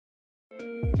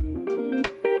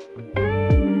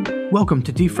Welcome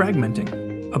to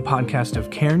Defragmenting, a podcast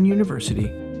of Cairn University,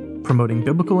 promoting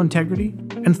biblical integrity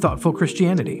and thoughtful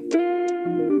Christianity.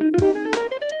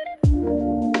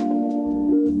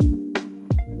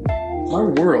 Our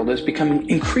world is becoming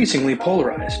increasingly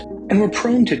polarized, and we're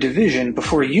prone to division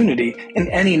before unity in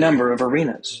any number of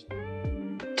arenas.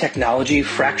 Technology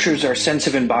fractures our sense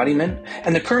of embodiment,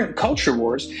 and the current culture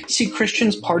wars see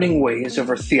Christians parting ways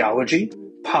over theology,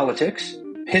 politics,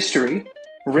 history,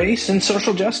 race, and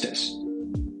social justice.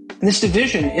 And this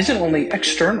division isn't only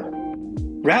external.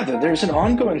 Rather, there's an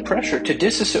ongoing pressure to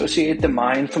disassociate the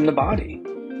mind from the body,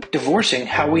 divorcing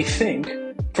how we think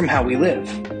from how we live.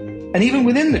 And even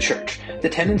within the church, the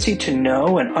tendency to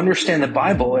know and understand the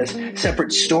Bible as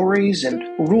separate stories and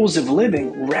rules of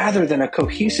living rather than a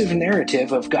cohesive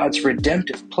narrative of God's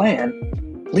redemptive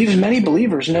plan leaves many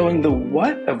believers knowing the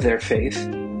what of their faith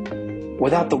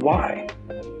without the why.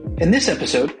 In this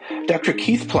episode, Dr.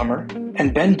 Keith Plummer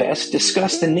and Ben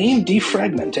discuss the name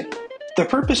defragmenting, the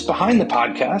purpose behind the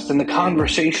podcast and the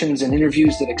conversations and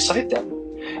interviews that excite them,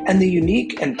 and the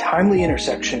unique and timely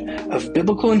intersection of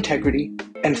biblical integrity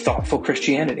and thoughtful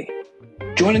Christianity.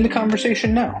 Join in the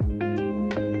conversation now.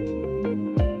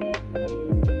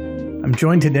 I'm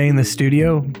joined today in the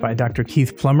studio by Dr.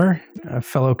 Keith Plummer, a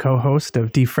fellow co-host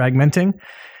of Defragmenting.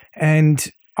 And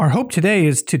our hope today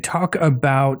is to talk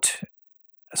about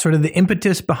sort of the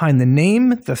impetus behind the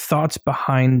name, the thoughts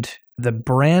behind the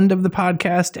brand of the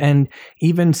podcast, and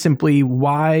even simply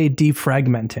why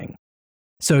defragmenting.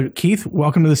 So, Keith,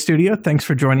 welcome to the studio. Thanks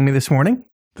for joining me this morning.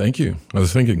 Thank you. I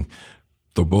was thinking,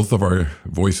 though both of our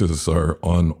voices are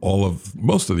on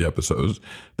most of the episodes,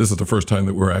 this is the first time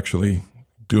that we're actually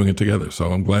doing it together.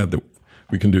 So I'm glad that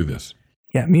we can do this.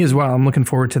 Yeah, me as well. I'm looking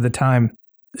forward to the time.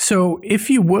 So if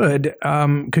you would,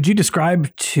 could you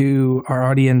describe to our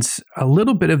audience a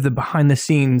little bit of the behind the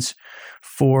scenes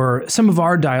for some of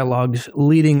our dialogues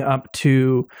leading up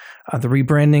to the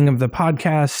rebranding of the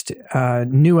podcast,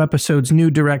 new episodes, new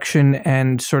direction,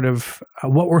 and sort of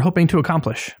what we're hoping to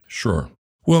accomplish? Sure.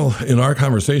 Well, in our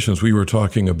conversations, we were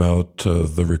talking about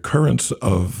the recurrence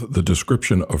of the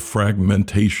description of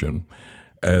fragmentation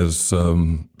as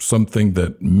something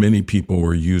that many people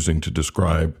were using to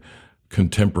describe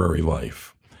contemporary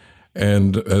life.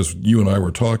 And as you and I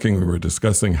were talking, we were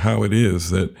discussing how it is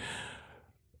that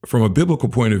from a biblical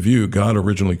point of view, God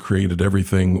originally created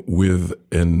everything with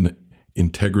an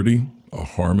integrity, a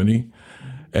harmony,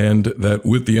 and that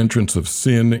with the entrance of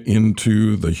sin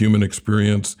into the human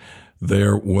experience,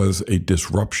 there was a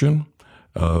disruption,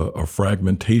 a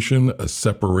fragmentation, a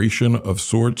separation of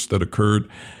sorts that occurred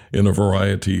in a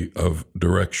variety of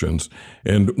directions.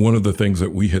 And one of the things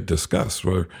that we had discussed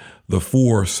were the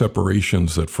four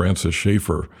separations that Francis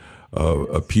Schaeffer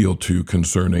appealed to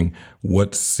concerning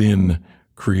what sin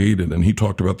created. And he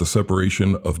talked about the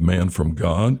separation of man from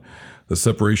God, the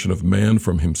separation of man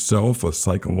from himself, a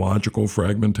psychological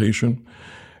fragmentation,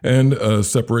 and a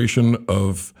separation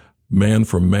of man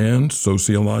from man,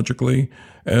 sociologically,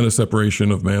 and a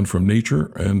separation of man from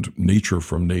nature and nature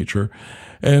from nature.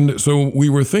 And so we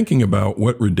were thinking about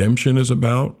what redemption is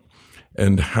about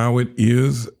and how it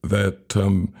is that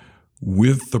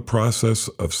with the process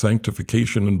of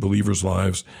sanctification in believers'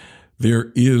 lives,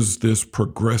 there is this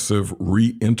progressive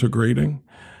reintegrating,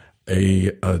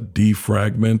 a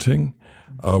defragmenting,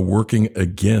 working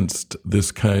against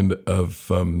this kind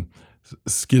of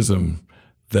schism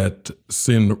that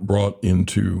sin brought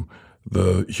into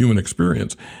the human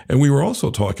experience. And we were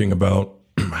also talking about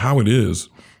how it is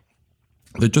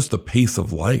that just the pace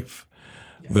of life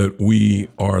that we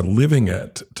are living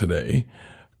at today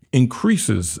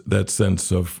increases that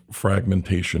sense of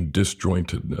fragmentation,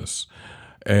 disjointedness.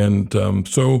 And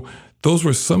so those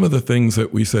were some of the things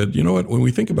that we said, you know what, when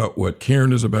we think about what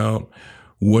Cairn is about,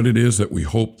 what it is that we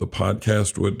hope the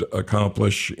podcast would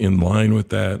accomplish in line with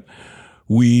that,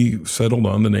 we settled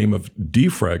on the name of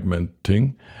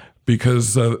defragmenting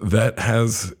because that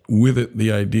has with it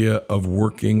the idea of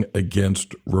working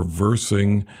against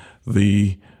reversing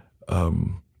the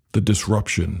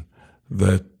disruption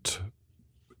that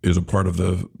is a part of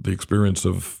the experience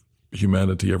of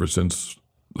humanity ever since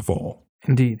the fall.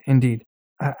 Indeed.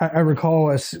 I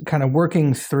recall us kind of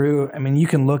working through, you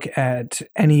can look at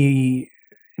any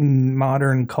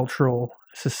modern cultural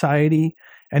society,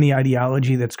 any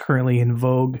ideology that's currently in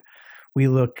vogue. We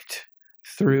looked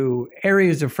through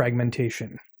areas of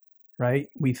fragmentation, right?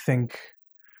 We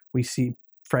see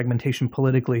fragmentation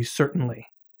politically, certainly,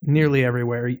 nearly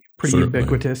everywhere, pretty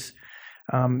ubiquitous.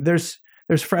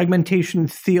 There's fragmentation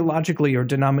theologically or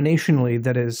denominationally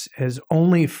that has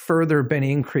only further been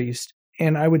increased.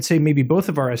 And I would say maybe both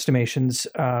of our estimations,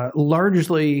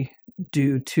 largely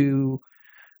due to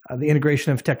the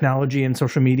integration of technology and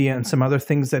social media and some other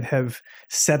things that have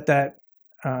set that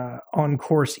on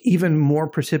course even more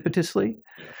precipitously.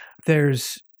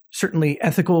 There's certainly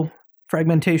ethical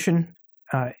fragmentation,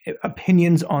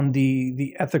 opinions on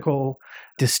the ethical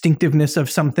distinctiveness of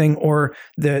something, or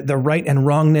the right and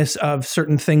wrongness of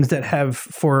certain things that have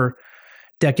for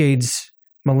decades,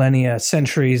 millennia,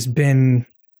 centuries been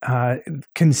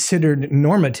considered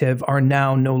normative are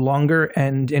now no longer.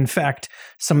 And in fact,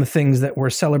 some things that were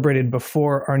celebrated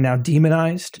before are now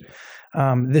demonized.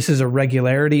 This is a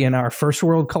regularity in our first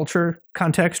world culture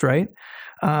context, right?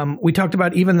 We talked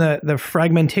about even the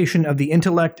fragmentation of the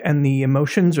intellect and the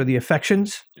emotions or the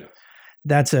affections. Yeah.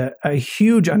 That's a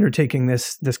huge undertaking,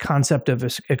 this concept of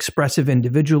expressive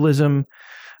individualism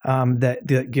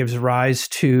that gives rise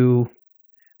to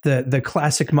the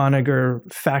classic moniker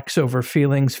facts over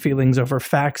feelings, feelings over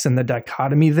facts, and the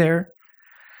dichotomy there.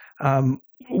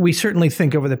 We certainly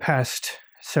think over the past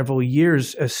several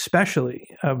years, especially,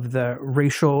 of the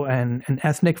racial and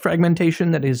ethnic fragmentation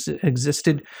that has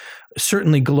existed,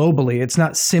 certainly globally. It's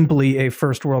not simply a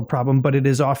first world problem, but it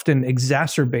is often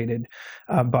exacerbated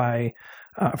by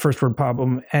first world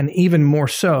problem, and even more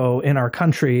so in our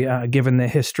country, given the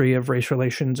history of race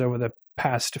relations over the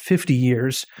past 50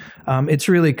 years. It's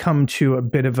really come to a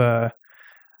bit of a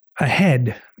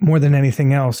head more than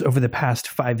anything else over the past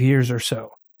 5 years or so.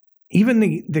 Even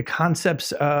the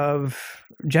concepts of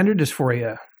gender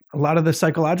dysphoria, a lot of the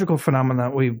psychological phenomena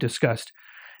that we've discussed,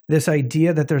 this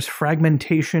idea that there's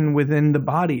fragmentation within the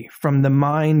body from the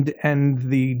mind and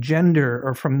the gender,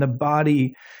 or from the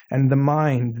body and the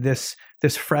mind, this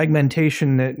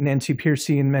fragmentation that Nancy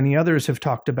Pearcey and many others have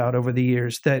talked about over the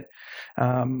years that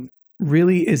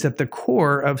really is at the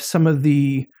core of some of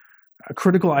the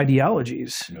critical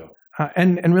ideologies. Yeah.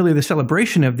 And really the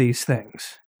celebration of these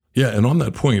things. Yeah, and on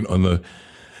that point, on the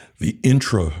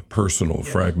intrapersonal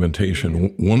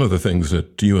fragmentation, one of the things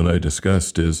that you and I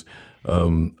discussed is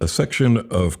a section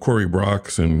of Corey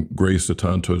Brock's and Grace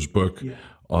Atanto's book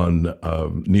on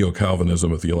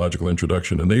Neo-Calvinism, a theological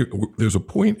introduction. And there's a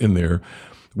point in there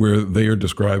where they are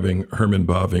describing Herman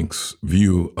Bavinck's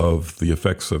view of the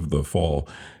effects of the fall.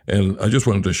 And I just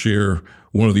wanted to share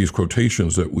one of these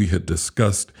quotations that we had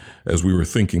discussed as we were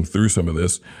thinking through some of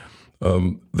this.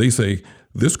 They say,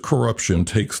 "This corruption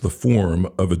takes the form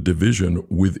of a division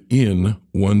within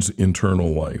one's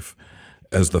internal life,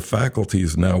 as the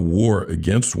faculties now war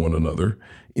against one another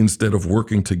instead of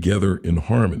working together in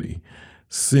harmony.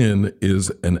 Sin is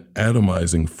an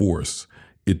atomizing force.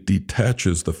 It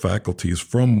detaches the faculties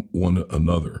from one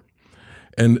another."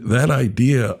 And that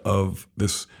idea of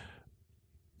this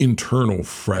internal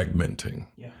fragmenting,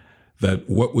 that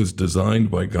what was designed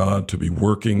by God to be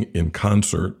working in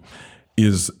concert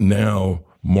is now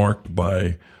marked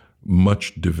by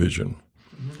much division.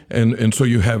 Mm-hmm. And so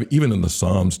you have, even in the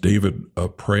Psalms, David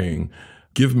praying,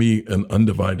 "Give me an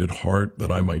undivided heart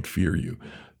that I might fear you."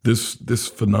 This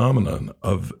phenomenon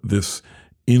of this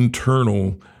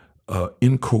internal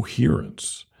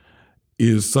incoherence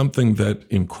is something that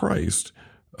in Christ,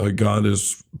 God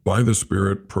is, by the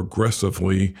Spirit,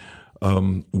 progressively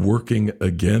working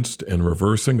against and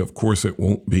reversing. Of course, it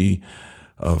won't be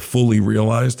fully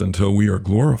realized until we are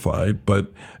glorified.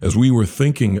 But as we were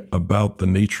thinking about the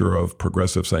nature of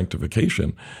progressive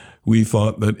sanctification, we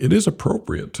thought that it is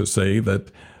appropriate to say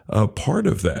that part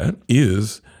of that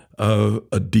is a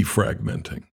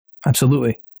defragmenting.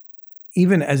 Absolutely.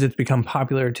 Even as it's become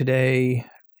popular today,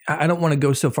 I don't want to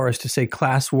go so far as to say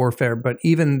class warfare, but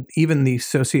even the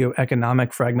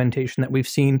socioeconomic fragmentation that we've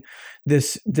seen,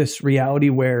 this reality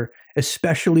where,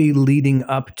 especially leading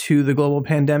up to the global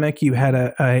pandemic, you had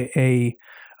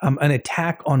an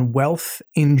attack on wealth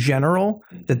in general,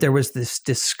 that there was this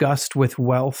disgust with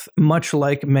wealth, much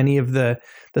like many of the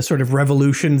sort of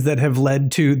revolutions that have led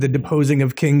to the deposing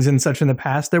of kings and such in the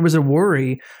past. There was a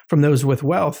worry from those with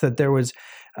wealth that there was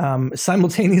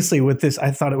simultaneously with this,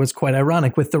 I thought it was quite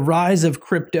ironic, with the rise of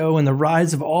crypto and the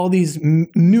rise of all these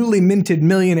newly minted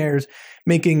millionaires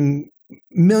making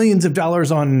millions of dollars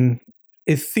on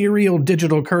ethereal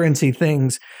digital currency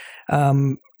things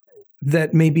that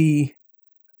maybe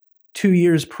 2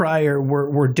 years prior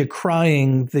were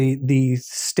decrying the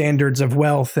standards of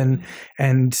wealth and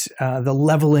the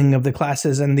leveling of the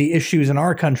classes and the issues in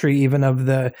our country, even of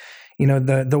the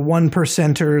one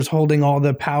percenters holding all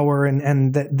the power,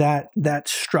 and that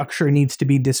structure needs to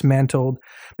be dismantled.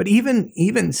 But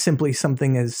even simply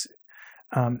something as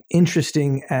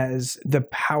interesting as the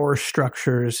power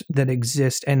structures that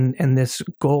exist, and this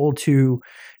goal to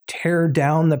tear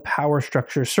down the power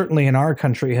structure, certainly in our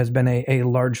country, has been a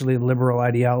largely liberal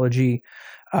ideology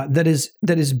that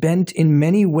is bent in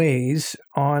many ways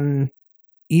on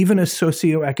even a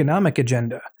socioeconomic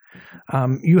agenda.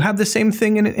 You have the same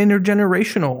thing in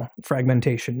intergenerational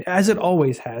fragmentation, as it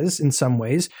always has in some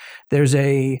ways. There's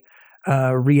a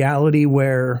reality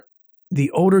where the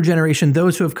older generation,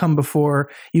 those who have come before,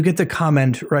 you get the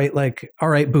comment, right? Like, all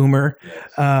right, boomer,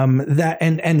 that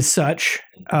and such.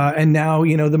 And now,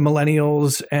 the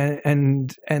millennials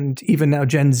and even now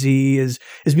Gen Z is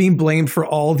being blamed for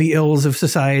all the ills of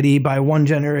society by one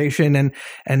generation.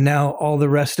 And now all the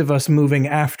rest of us moving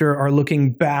after are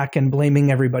looking back and blaming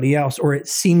everybody else, or it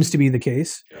seems to be the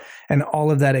case. Yeah. And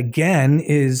all of that, again,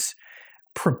 is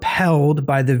propelled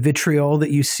by the vitriol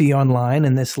that you see online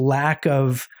and this lack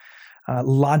of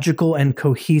logical and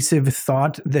cohesive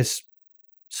thought, this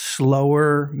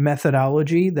slower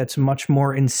methodology that's much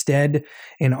more instead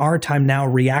in our time now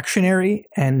reactionary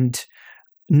and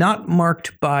not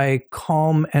marked by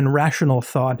calm and rational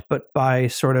thought, but by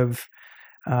sort of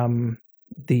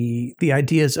the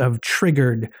ideas of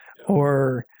triggered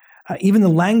or even the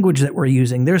language that we're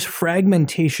using. There's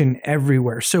fragmentation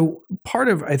everywhere. So part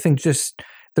of, I think, just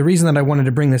the reason that I wanted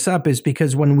to bring this up is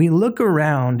because when we look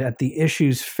around at the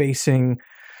issues facing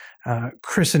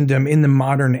Christendom in the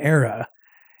modern era,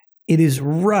 it is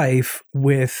rife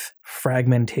with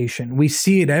fragmentation. We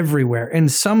see it everywhere.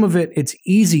 And some of it, it's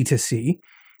easy to see,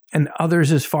 and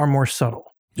others is far more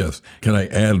subtle. Yes. Can I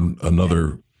add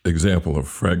another example of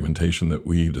fragmentation that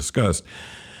we discussed?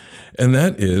 And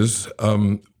that is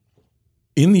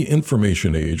in the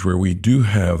information age, where we do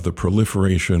have the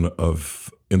proliferation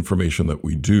of information that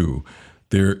we do,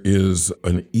 there is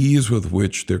an ease with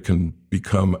which there can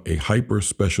become a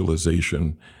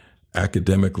hyper-specialization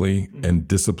academically and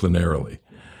disciplinarily.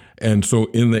 And so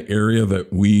in the area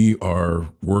that we are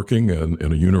working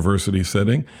in a university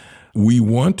setting, we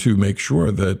want to make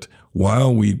sure that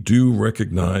while we do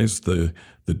recognize the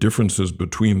differences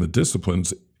between the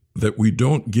disciplines, that we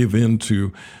don't give in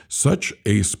to such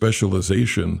a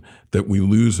specialization that we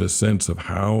lose a sense of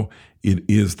how it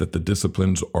is that the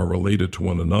disciplines are related to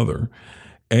one another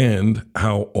and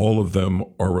how all of them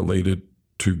are related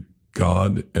to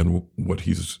God and what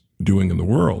he's doing in the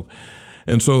world.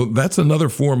 And so that's another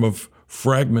form of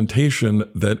fragmentation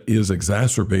that is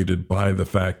exacerbated by the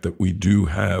fact that we do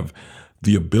have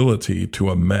the ability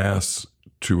to amass,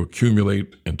 to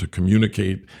accumulate, and to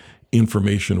communicate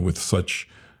information with such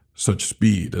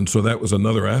speed. And so that was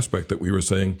another aspect that we were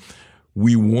saying,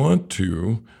 we want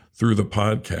to, through the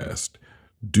podcast,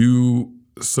 do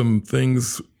some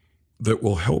things that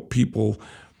will help people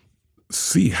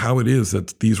see how it is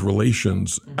that these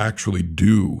relations actually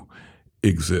do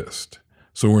exist.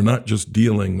 So we're not just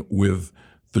dealing with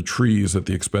the trees at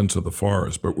the expense of the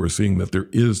forest, but we're seeing that there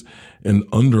is an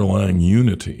underlying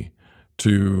unity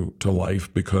to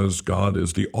life because God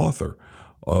is the author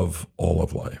of all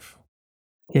of life.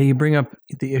 Yeah, you bring up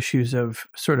the issues of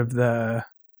sort of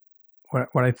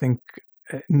what I think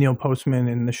Neil Postman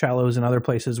in The Shallows and other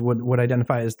places would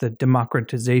identify as the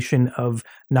democratization of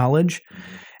knowledge,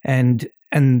 and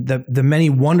the many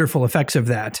wonderful effects of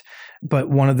that. But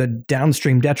one of the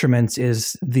downstream detriments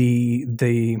is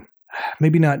the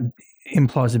maybe not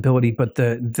implausibility, but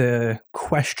the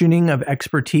questioning of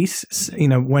expertise.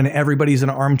 When everybody's an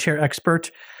armchair expert,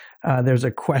 there's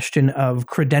a question of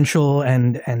credential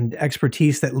and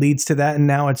expertise that leads to that. And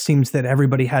now it seems that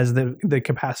everybody has the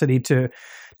capacity to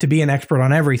be an expert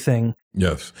on everything.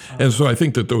 Yes. And so I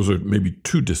think that those are maybe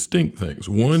two distinct things.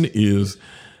 One is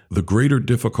the greater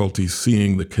difficulty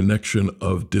seeing the connection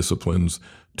of disciplines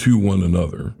to one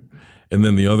another. And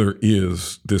then the other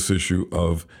is this issue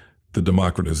of the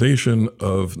democratization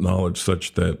of knowledge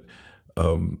such that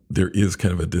there is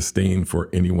kind of a disdain for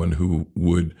anyone who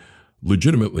would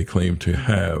legitimately claim to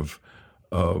have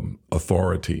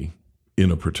authority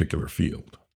in a particular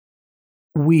field.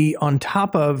 We, on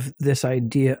top of this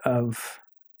idea of,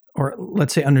 or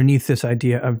let's say underneath this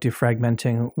idea of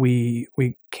defragmenting, we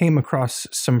came across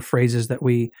some phrases that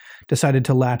we decided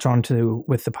to latch onto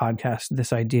with the podcast,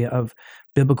 this idea of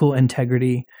biblical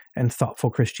integrity and thoughtful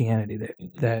Christianity,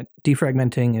 that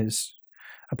defragmenting is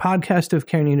a podcast of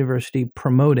Cairn University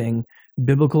promoting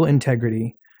biblical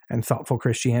integrity and thoughtful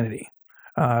Christianity.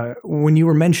 When you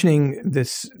were mentioning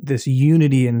this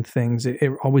unity in things,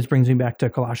 it always brings me back to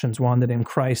Colossians 1, that in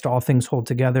Christ all things hold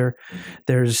together.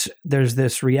 There's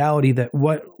this reality that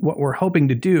what we're hoping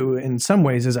to do in some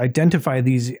ways is identify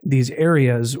these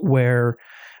areas where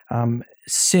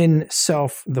sin,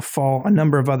 self, the fall, a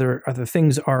number of other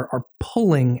things are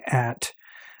pulling at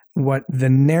what the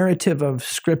narrative of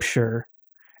Scripture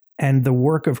and the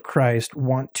work of Christ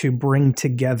want to bring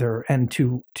together and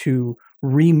to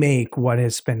remake what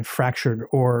has been fractured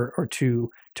or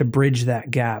to bridge that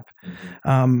gap.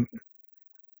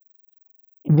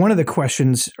 one of the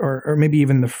questions, or maybe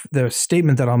even the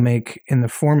statement that I'll make in the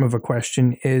form of a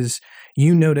question is,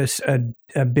 you notice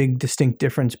a big distinct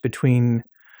difference between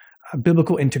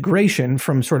biblical integration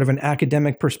from sort of an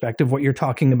academic perspective, what you're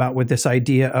talking about with this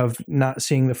idea of not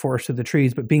seeing the forest for the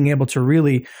trees, but being able to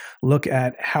really look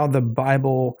at how the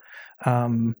Bible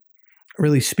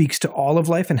really speaks to all of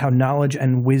life, and how knowledge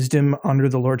and wisdom under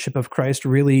the lordship of Christ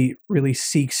really, really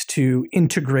seeks to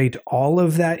integrate all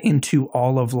of that into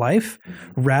all of life,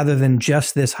 rather than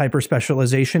just this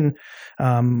hyper-specialization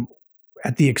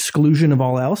at the exclusion of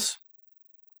all else.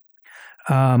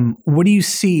 What do you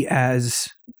see as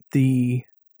the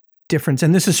difference?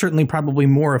 And this is certainly probably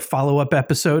more a follow-up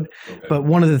episode, but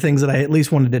one of the things that I at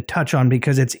least wanted to touch on,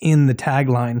 because it's in the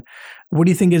tagline, what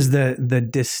do you think is the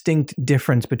distinct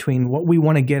difference between what we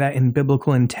want to get at in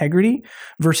biblical integrity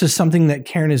versus something that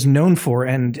Karen is known for,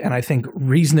 and I think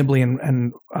reasonably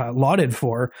and lauded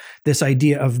for, this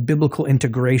idea of biblical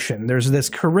integration? There's this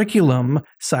curriculum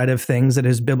side of things that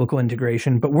is biblical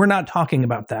integration, but we're not talking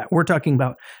about that. We're talking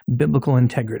about biblical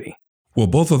integrity. Well,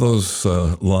 both of those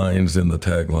lines in the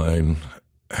tagline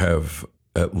have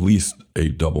at least a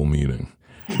double meaning.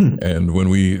 And when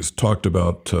we talked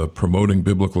about promoting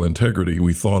biblical integrity,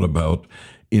 we thought about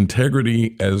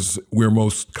integrity as we're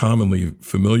most commonly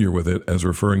familiar with it, as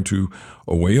referring to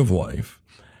a way of life.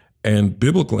 And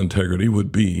biblical integrity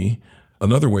would be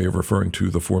another way of referring to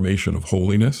the formation of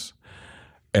holiness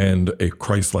and a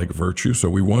Christ-like virtue. So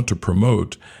we want to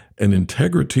promote an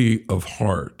integrity of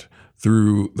heart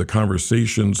through the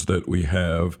conversations that we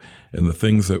have and the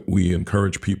things that we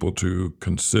encourage people to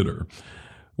consider.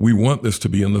 We want this to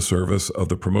be in the service of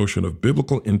the promotion of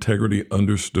biblical integrity,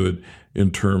 understood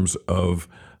in terms of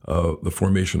the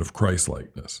formation of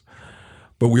Christ-likeness.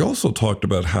 But we also talked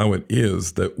about how it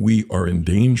is that we are in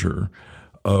danger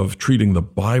of treating the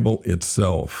Bible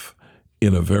itself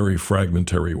in a very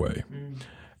fragmentary way.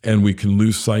 And we can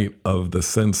lose sight of the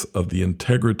sense of the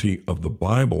integrity of the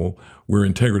Bible, where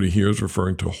integrity here is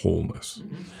referring to wholeness.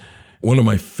 One of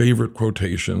my favorite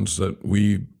quotations that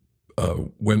we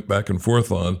went back and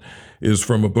forth on is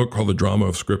from a book called The Drama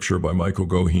of Scripture by Michael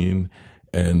Goheen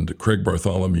and Craig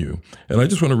Bartholomew. And I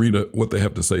just want to read what they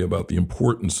have to say about the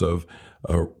importance of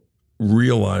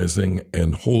realizing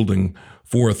and holding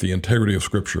forth the integrity of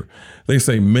Scripture. They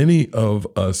say, many of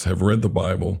us have read the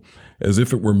Bible as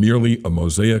if it were merely a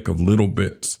mosaic of little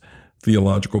bits: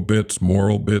 theological bits,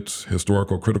 moral bits,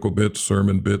 historical critical bits,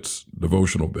 sermon bits,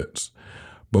 devotional bits.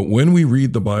 But when we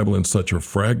read the Bible in such a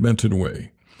fragmented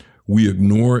way, we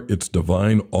ignore its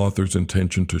divine author's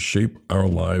intention to shape our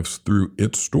lives through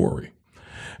its story.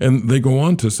 And they go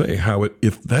on to say how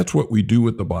if that's what we do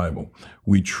with the Bible,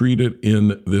 we treat it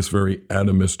in this very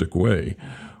atomistic way,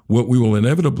 what we will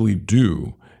inevitably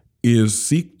do is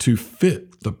seek to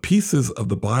fit the pieces of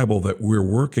the Bible that we're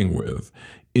working with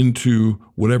into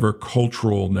whatever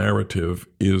cultural narrative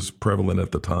is prevalent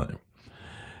at the time.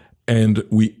 And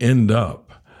we end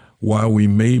up, while we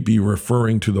may be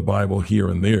referring to the Bible here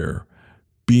and there,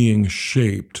 being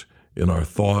shaped in our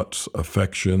thoughts,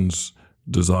 affections,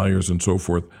 desires, and so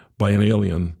forth by an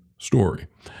alien story.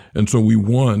 And so we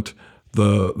want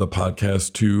the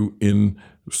podcast to, in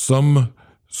some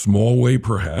small way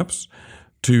perhaps,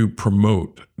 to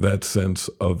promote that sense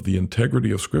of the integrity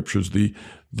of Scriptures, the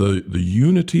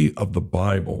unity of the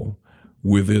Bible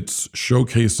with its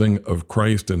showcasing of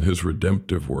Christ and his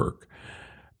redemptive work,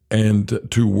 and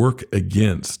to work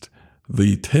against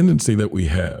the tendency that we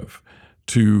have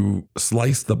to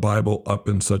slice the Bible up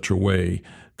in such a way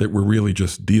that we're really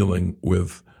just dealing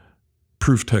with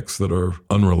proof texts that are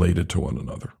unrelated to one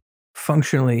another.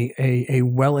 Functionally, a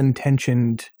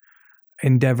well-intentioned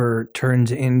endeavor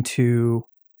turns into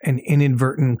an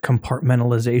inadvertent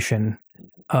compartmentalization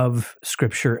of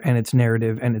Scripture and its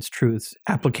narrative and its truths,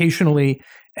 applicationally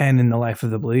and in the life of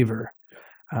the believer,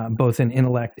 both in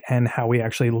intellect and how we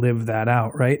actually live that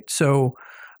out, right? So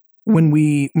when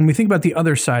we think about the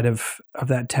other side of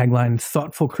that tagline,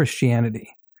 thoughtful Christianity,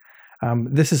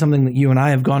 this is something that you and I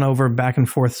have gone over back and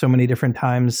forth so many different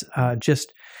times.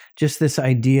 Just this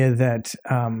idea that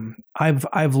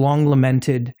I've long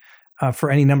lamented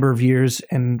for any number of years,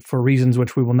 and for reasons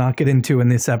which we will not get into in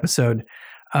this episode,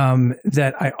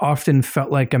 that I often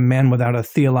felt like a man without a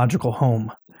theological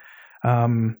home,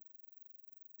 and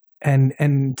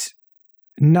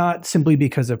not simply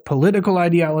because of political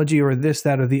ideology or this,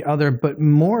 that, or the other, but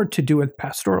more to do with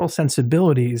pastoral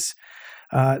sensibilities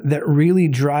that really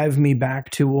drive me back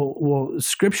to, well,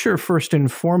 Scripture first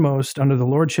and foremost, under the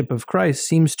lordship of Christ,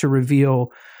 seems to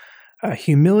reveal a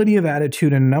humility of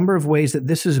attitude in a number of ways that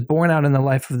this is borne out in the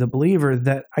life of the believer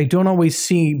that I don't always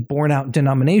see borne out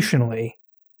denominationally.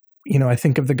 I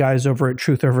think of the guys over at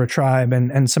Truth Over Tribe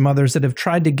and some others that have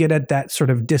tried to get at that sort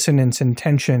of dissonance and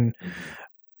tension.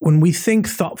 When we think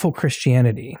thoughtful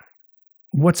Christianity,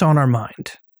 what's on our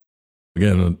mind?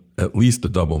 Again, at least a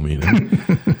double meaning.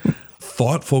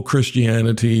 Thoughtful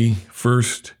Christianity,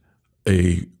 first,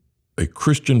 a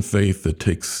Christian faith that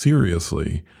takes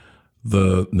seriously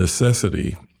the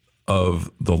necessity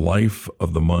of the life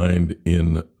of the mind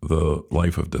in the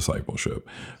life of discipleship,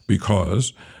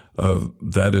 because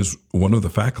that is one of the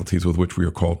faculties with which we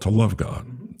are called to love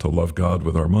God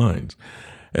with our minds.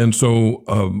 And so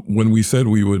when we said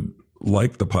we would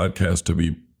like the podcast to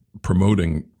be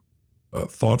promoting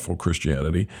thoughtful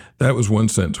Christianity, that was one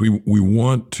sense. We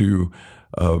want to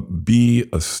be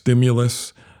a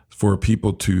stimulus for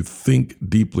people to think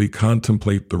deeply,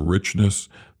 contemplate the richness,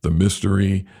 the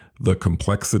mystery, the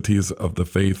complexities of the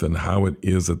faith and how it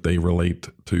is that they relate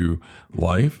to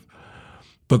life.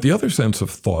 But the other sense of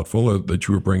thoughtful that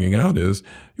you were bringing out is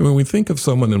when we think of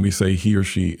someone and we say he or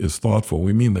she is thoughtful,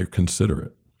 we mean they're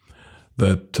considerate,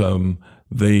 that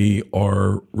they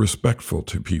are respectful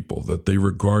to people, that they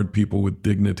regard people with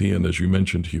dignity and, as you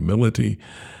mentioned, humility.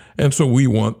 And so we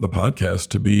want the podcast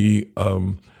to be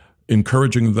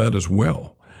encouraging that as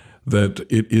well, that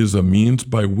it is a means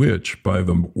by which, by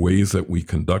the ways that we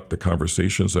conduct the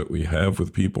conversations that we have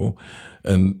with people,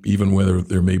 and even whether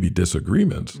there may be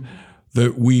disagreements,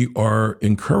 that we are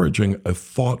encouraging a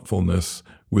thoughtfulness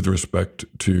with respect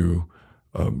to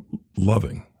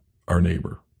loving our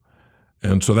neighbor.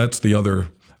 And so that's the other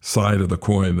side of the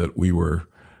coin that we were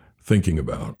thinking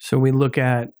about. So we look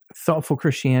at thoughtful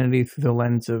Christianity through the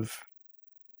lens of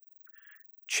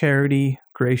charity,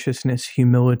 graciousness,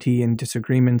 humility, and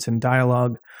disagreements and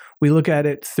dialogue. We look at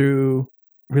it through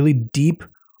really deep,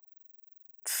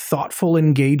 thoughtful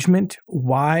engagement,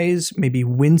 wise, maybe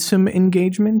winsome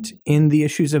engagement in the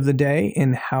issues of the day,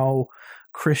 in how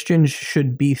Christians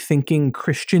should be thinking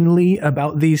Christianly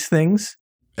about these things.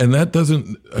 And that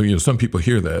doesn't, some people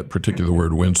hear that, particularly the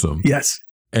word winsome. Yes.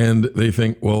 And they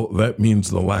think, well, that means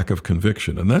the lack of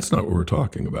conviction. And that's not what we're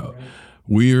talking about. Right.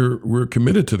 We're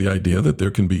committed to the idea that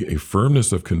there can be a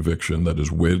firmness of conviction that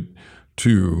is wed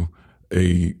to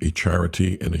a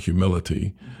charity and a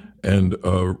humility and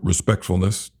a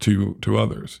respectfulness to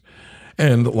others.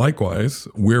 And likewise,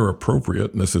 where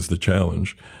appropriate, and this is the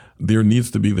challenge, there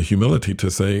needs to be the humility to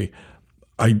say,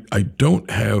 I don't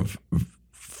have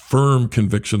firm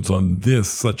convictions on this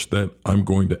such that I'm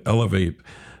going to elevate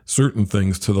certain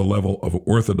things to the level of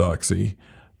orthodoxy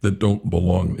that don't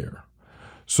belong there.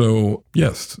 So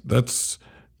yes, that's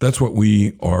what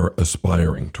we are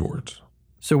aspiring towards.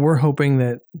 So we're hoping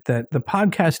that the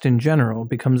podcast in general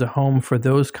becomes a home for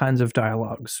those kinds of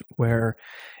dialogues where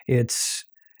it's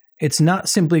not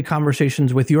simply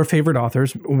conversations with your favorite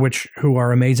authors, who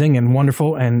are amazing and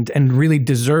wonderful and really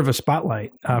deserve a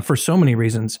spotlight for so many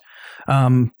reasons.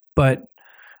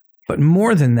 But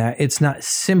more than that, it's not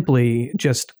simply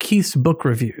just Keith's book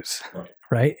reviews,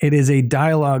 right? It is a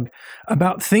dialogue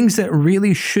about things that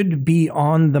really should be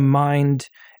on the mind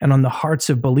and on the hearts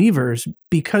of believers,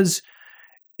 because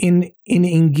in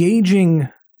engaging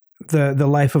the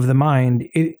life of the mind,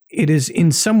 it is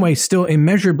in some way still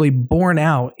immeasurably borne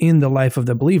out in the life of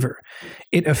the believer.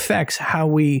 It affects how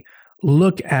we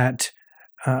look at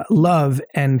love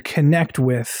and connect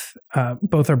with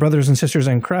both our brothers and sisters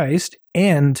in Christ,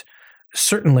 and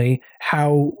certainly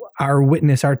how our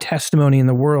witness, our testimony in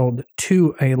the world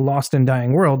to a lost and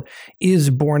dying world is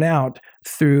borne out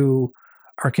through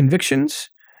our convictions,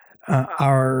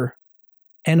 our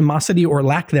animosity or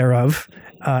lack thereof,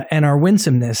 and our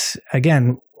winsomeness,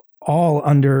 again, all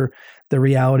under the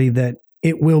reality that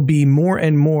it will be more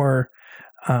and more,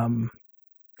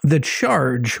 the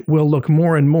charge will look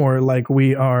more and more like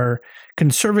we are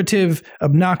conservative,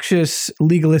 obnoxious,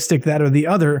 legalistic, that or the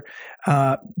other,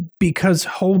 because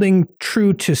holding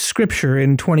true to Scripture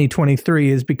in 2023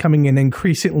 is becoming an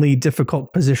increasingly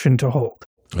difficult position to hold.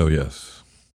 Oh, yes.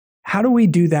 How do we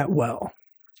do that well?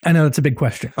 I know it's a big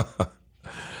question.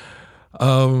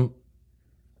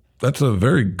 That's a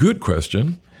very good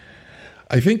question.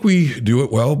 I think we do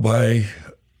it well by,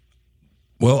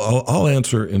 I'll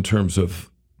answer in terms of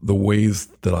the ways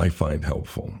that I find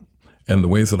helpful. And the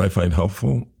ways that I find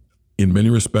helpful, in many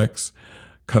respects,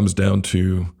 comes down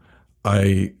to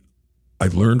I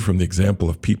learned from the example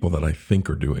of people that I think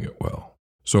are doing it well.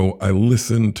 So I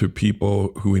listen to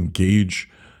people who engage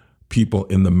people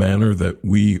in the manner that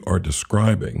we are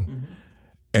describing. Mm-hmm.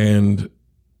 And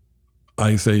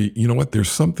I say, you know what,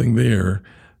 there's something there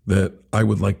that I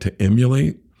would like to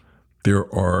emulate.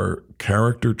 There are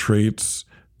character traits,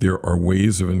 there are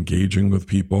ways of engaging with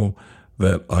people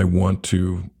that I want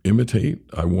to imitate.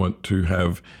 I want to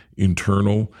have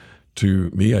internal to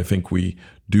me. I think we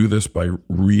do this by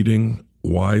reading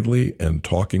widely and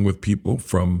talking with people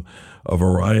from a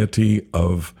variety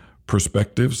of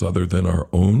perspectives other than our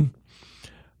own.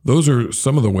 Those are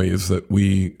some of the ways that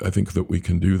I think that we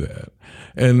can do that.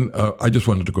 And I just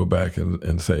wanted to go back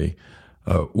and say,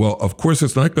 well, of course,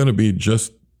 it's not going to be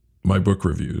just my book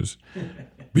reviews,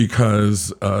 because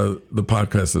the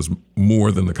podcast is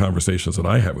more than the conversations that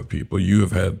I have with people. You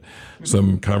have had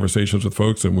some conversations with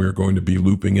folks, and we're going to be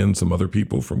looping in some other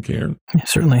people from Cairn. Yeah,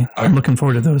 certainly. I'm looking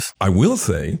forward to those. I will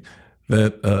say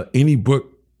that any book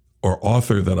or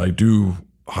author that I do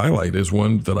highlight is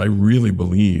one that I really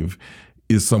believe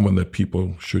is someone that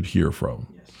people should hear from.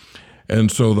 Yes. And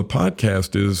so the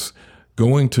podcast is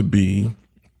going to be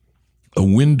a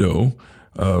window,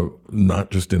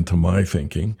 not just into my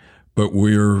thinking, but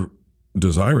we're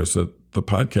desirous that the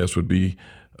podcast would be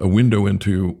a window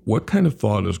into what kind of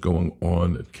thought is going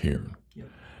on at Cairn. Yeah.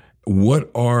 What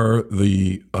are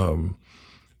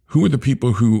who are the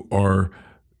people who are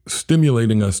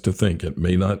stimulating us to think? It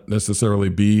may not necessarily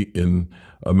be in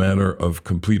a manner of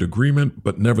complete agreement,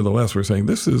 but nevertheless, we're saying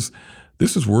this is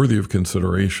worthy of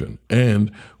consideration.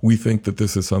 And we think that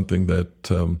this is something that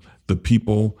the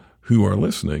people who are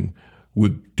listening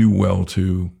would do well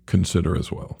to consider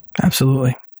as well.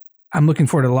 Absolutely. I'm looking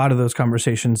forward to a lot of those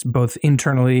conversations, both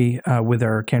internally with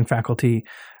our Cairn faculty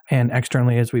and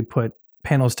externally as we put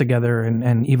panels together,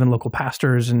 and even local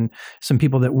pastors and some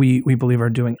people that we believe are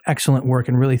doing excellent work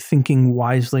and really thinking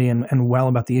wisely and well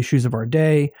about the issues of our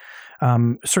day.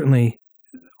 Certainly,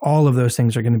 all of those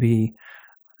things are going to be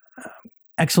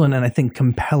excellent and I think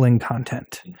compelling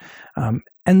content.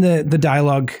 And the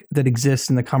dialogue that exists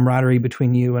and the camaraderie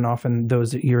between you and often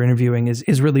those that you're interviewing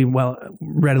is really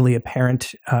readily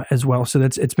apparent as well. So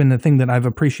it's been a thing that I've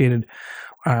appreciated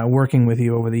working with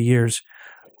you over the years.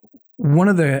 One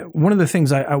of the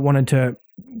things I wanted to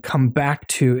come back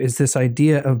to is this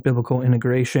idea of biblical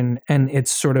integration, and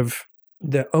it's sort of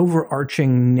the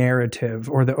overarching narrative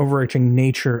or the overarching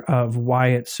nature of why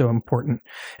it's so important.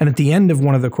 And at the end of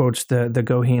one of the quotes, the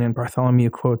Goheen and Bartholomew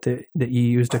quote that you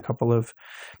used a couple of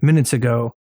minutes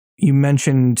ago, you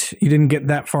mentioned, you didn't get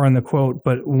that far in the quote,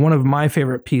 but one of my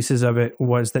favorite pieces of it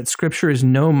was that Scripture is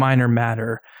no minor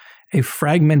matter. A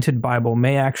fragmented Bible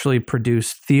may actually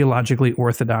produce theologically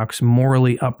orthodox,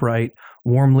 morally upright,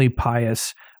 warmly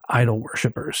pious idol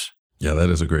worshipers. Yeah,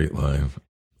 that is a great line.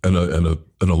 And an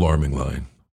alarming line.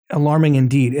 Alarming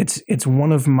indeed. It's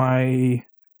one of my,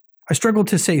 I struggle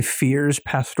to say fears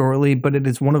pastorally, but it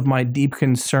is one of my deep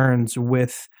concerns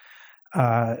with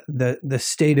the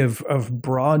state of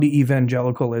broad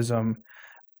evangelicalism,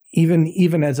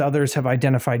 even as others have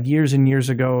identified years and years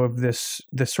ago of this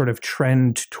sort of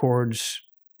trend towards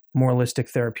moralistic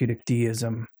therapeutic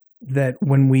deism. That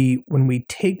when we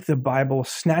take the Bible,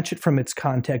 snatch it from its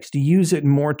context, use it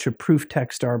more to proof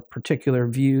text our particular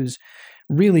views,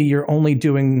 really you're only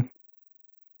doing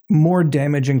more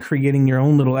damage and creating your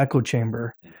own little echo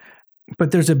chamber.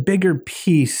 But there's a bigger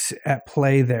piece at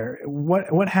play there.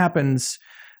 What happens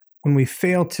when we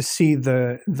fail to see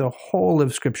the whole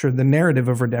of Scripture, the narrative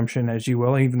of redemption, as you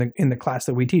will, even in the class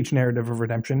that we teach, narrative of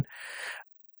redemption,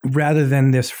 rather than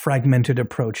this fragmented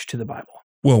approach to the Bible?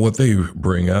 Well, what they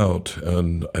bring out,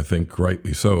 and I think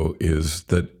rightly so, is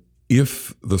that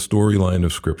if the storyline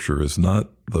of Scripture is not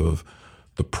the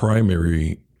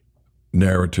primary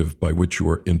narrative by which you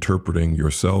are interpreting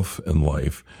yourself and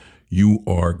life, you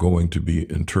are going to be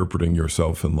interpreting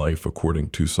yourself and life according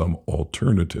to some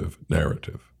alternative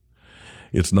narrative.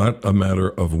 It's not a matter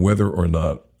of whether or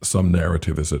not some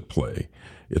narrative is at play.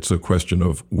 It's a question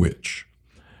of which.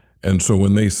 And so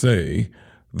when they say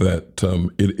that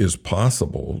it is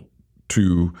possible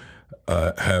to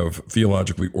have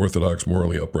theologically orthodox,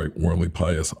 morally upright, warmly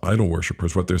pious idol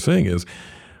worshipers, what they're saying is,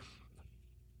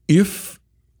 if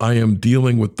I am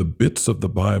dealing with the bits of the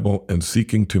Bible and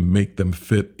seeking to make them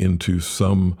fit into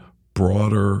some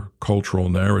broader cultural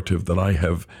narrative that I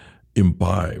have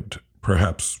imbibed,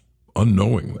 perhaps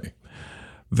unknowingly,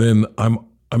 then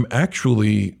I'm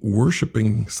actually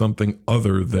worshiping something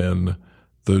other than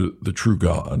the true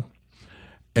God.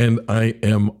 And I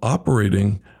am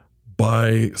operating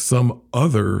by some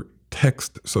other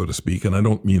text, so to speak, and I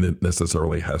don't mean it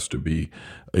necessarily has to be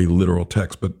a literal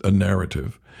text, but a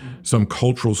narrative, some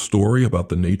cultural story about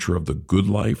the nature of the good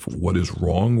life, what is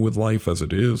wrong with life as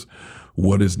it is,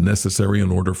 what is necessary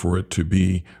in order for it to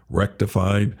be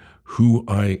rectified, who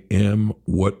I am,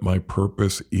 what my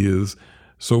purpose is,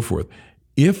 so forth.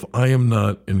 If I am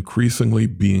not increasingly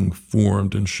being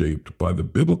formed and shaped by the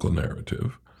biblical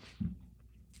narrative,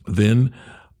 then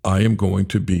I am going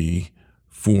to be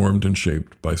formed and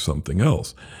shaped by something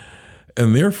else.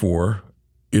 And therefore,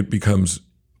 it becomes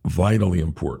vitally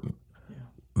important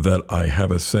that I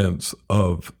have a sense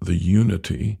of the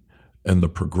unity and the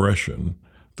progression,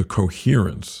 the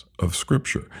coherence of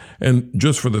Scripture. And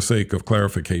just for the sake of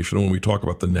clarification, when we talk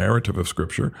about the narrative of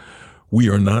Scripture, we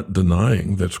are not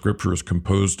denying that Scripture is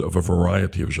composed of a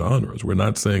variety of genres. We're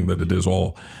not saying that it is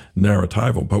all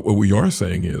narratival, but what we are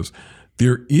saying is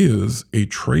there is a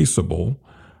traceable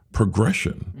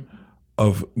progression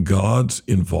of God's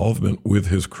involvement with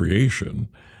his creation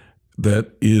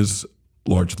that is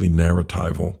largely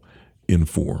narratival in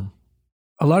form.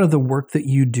 A lot of the work that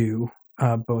you do,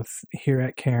 both here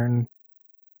at Cairn,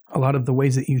 a lot of the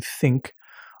ways that you think,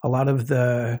 a lot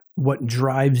of what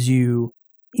drives you,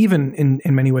 even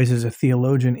in many ways as a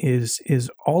theologian, is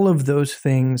all of those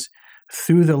things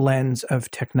through the lens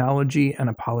of technology and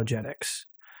apologetics.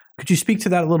 Could you speak to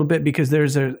that a little bit? Because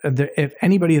if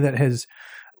anybody that has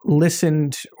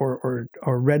listened or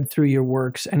read through your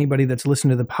works, anybody that's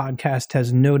listened to the podcast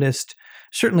has noticed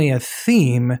certainly a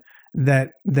theme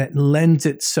that lends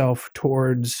itself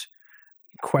towards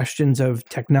questions of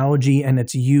technology and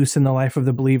its use in the life of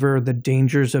the believer, the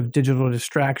dangers of digital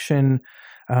distraction,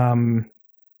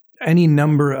 any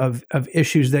number of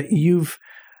issues that you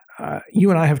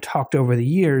and I have talked over the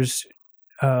years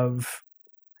of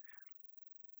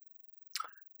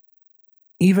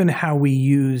even how we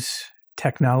use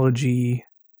technology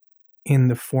in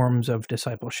the forms of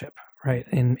discipleship, right?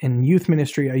 In youth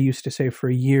ministry, I used to say for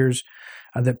years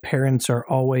that parents are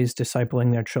always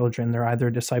discipling their children. They're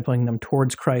either discipling them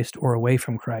towards Christ or away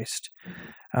from Christ.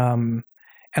 And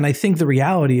I think the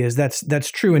reality is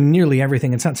that's true in nearly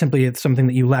everything. It's not simply something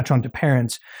that you latch onto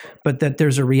parents, but that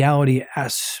there's a reality,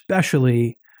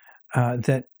 especially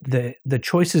that the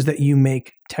choices that you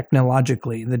make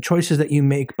technologically, the choices that you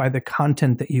make by the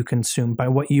content that you consume, by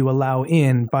what you allow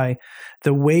in, by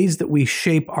the ways that we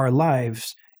shape our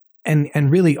lives, and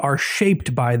really are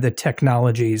shaped by the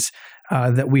technologies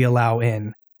that we allow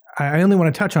in. I only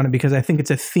want to touch on it because I think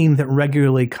it's a theme that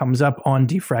regularly comes up on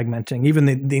defragmenting. Even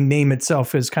the name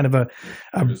itself is kind of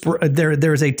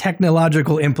there's a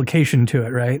technological implication to it,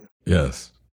 right?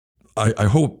 Yes. I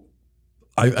hope.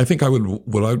 I think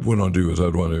what I'd want to do is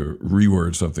I'd want to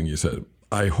reword something you said.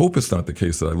 I hope it's not the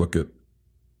case that I look at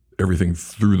everything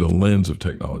through the lens of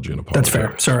technology and apologetics. That's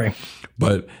fair. Sorry.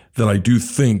 But that I do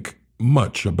think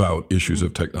much about issues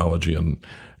of technology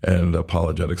and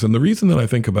apologetics. And the reason that I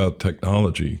think about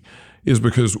technology is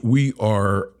because we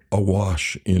are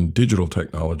awash in digital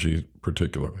technology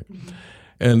particularly. Mm-hmm.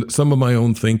 And some of my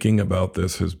own thinking about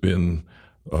this has been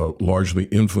largely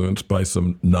influenced by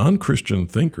some non-Christian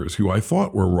thinkers who I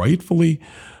thought were rightfully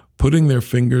putting their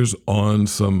fingers on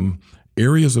some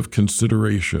areas of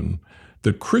consideration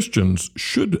that Christians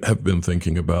should have been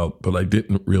thinking about, but I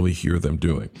didn't really hear them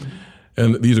doing. Mm-hmm.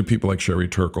 And these are people like Sherry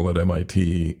Turkle at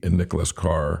MIT and Nicholas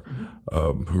Carr,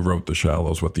 who wrote The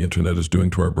Shallows, What the Internet is Doing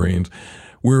to Our Brains,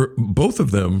 where both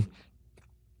of them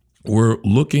were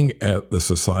looking at the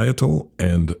societal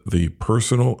and the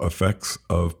personal effects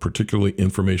of particularly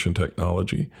information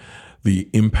technology, the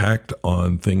impact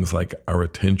on things like our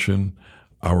attention,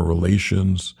 our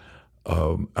relations,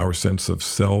 our sense of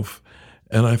self.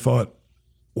 And I thought,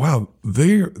 wow,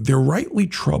 they're rightly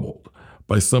troubled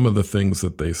by some of the things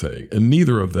that they say. And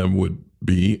neither of them would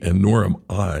be, and nor am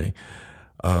I,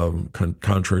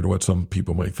 contrary to what some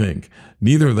people might think,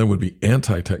 neither of them would be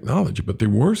anti-technology, but they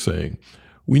were saying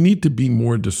we need to be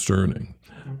more discerning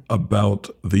about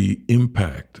the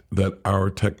impact that our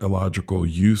technological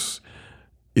use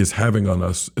is having on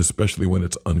us, especially when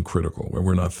it's uncritical, when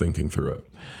we're not thinking through it.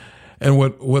 And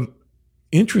what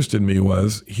interested me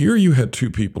was, here you had two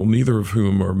people, neither of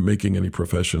whom are making any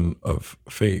profession of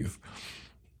faith,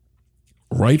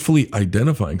 rightfully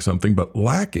identifying something, but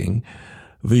lacking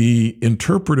the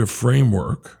interpretive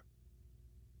framework,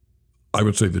 I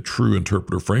would say the true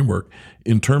interpretive framework,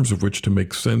 in terms of which to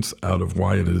make sense out of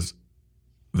why it is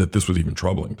that this was even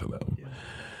troubling to them. Yeah.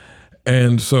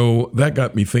 And so that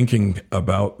got me thinking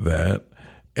about that.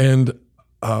 And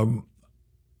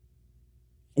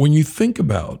when you think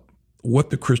about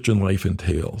what the Christian life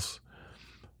entails,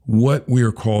 what we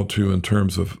are called to in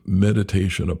terms of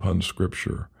meditation upon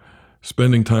Scripture,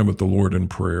 spending time with the Lord in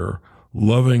prayer,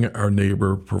 loving our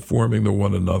neighbor, performing the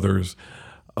one another's,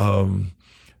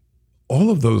 all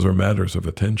of those are matters of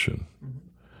attention. Mm-hmm.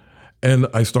 And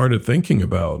I started thinking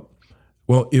about,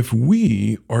 well, if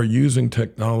we are using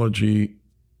technology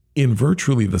in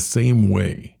virtually the same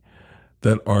way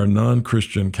that our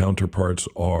non-Christian counterparts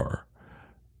are,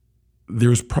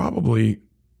 there's probably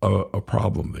a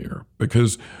problem there,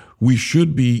 because we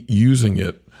should be using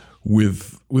it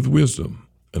with wisdom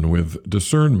and with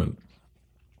discernment.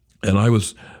 And I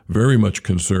was very much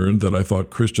concerned that I thought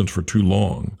Christians for too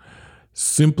long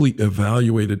simply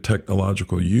evaluated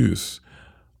technological use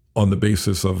on the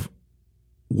basis of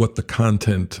what the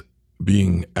content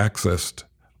being accessed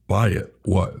by it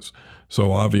was.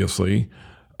 So obviously,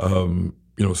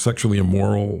 sexually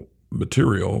immoral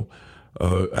material,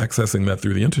 accessing that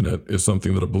through the internet is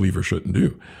something that a believer shouldn't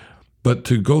do. But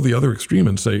to go the other extreme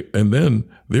and say, and then,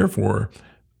 therefore,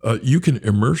 you can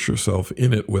immerse yourself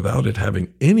in it without it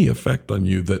having any effect on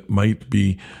you that might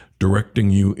be directing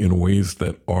you in ways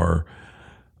that are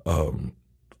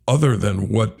other than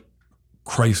what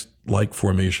Christ-like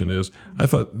formation is. I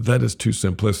thought that is too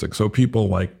simplistic. So people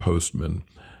like Postman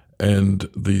and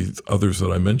the others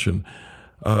that I mentioned,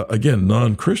 again,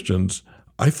 non-Christians,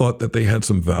 I thought that they had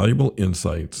some valuable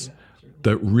insights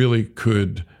that really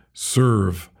could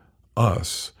serve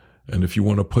us. And if you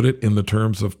want to put it in the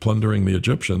terms of plundering the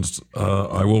Egyptians,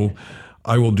 I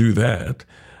will do that.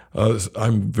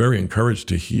 I'm very encouraged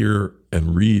to hear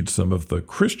and read some of the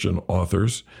Christian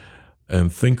authors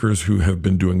and thinkers who have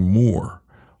been doing more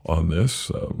on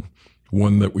this.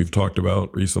 One that we've talked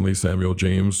about recently, Samuel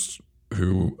James,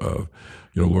 who,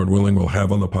 Lord willing, we'll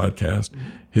have on the podcast.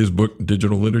 His book,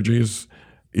 Digital Liturgies,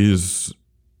 is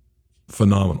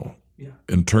phenomenal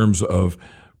in terms of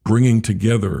bringing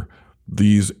together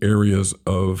these areas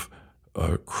of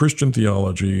Christian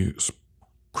theology,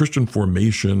 Christian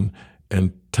formation,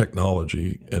 and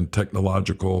technology and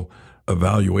technological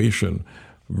evaluation.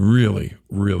 Really,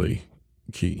 really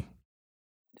key.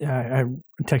 Yeah,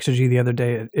 I texted you the other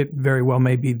day. It very well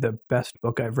may be the best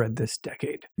book I've read this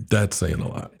decade. That's saying a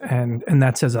lot, and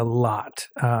that says a lot.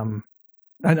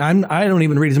 And I don't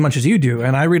even read as much as you do,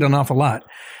 and I read an awful lot.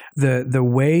 The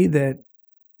way that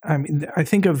I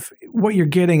think of what you're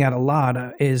getting at a lot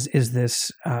is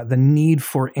this the need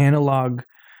for analog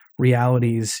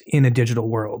realities in a digital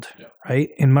world, right?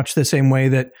 In much the same way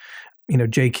that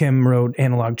J. Kim wrote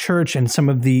Analog Church, and some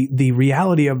of the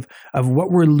reality of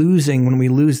what we're losing when we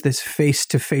lose this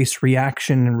face-to-face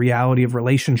reaction and reality of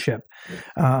relationship.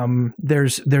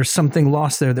 There's something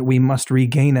lost there that we must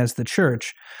regain as the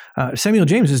church. Samuel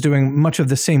James is doing much of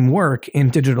the same work in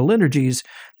Digital Liturgies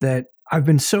that I've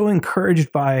been so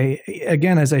encouraged by.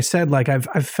 Again, as I said, like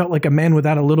I've felt like a man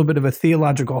without a little bit of a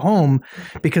theological home,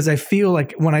 because I feel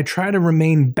like when I try to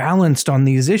remain balanced on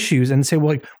these issues and say,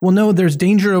 well, no, there's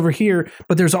danger over here,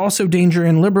 but there's also danger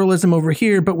in liberalism over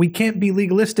here, but we can't be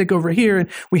legalistic over here. And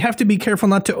we have to be careful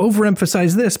not to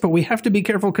overemphasize this, but we have to be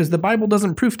careful because the Bible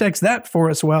doesn't proof text that for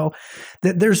us well,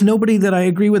 that there's nobody that I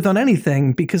agree with on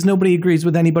anything, because nobody agrees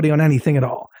with anybody on anything at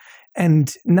all.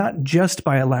 And not just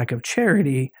by a lack of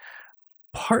charity,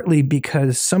 partly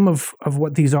because some of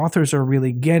what these authors are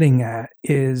really getting at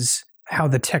is how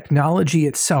the technology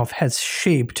itself has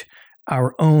shaped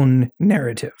our own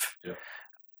narrative. Yeah.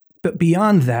 But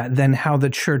beyond that, then how the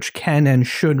church can and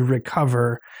should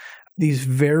recover these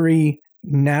very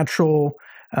natural,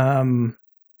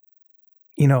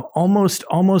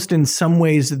 almost in some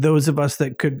ways, those of us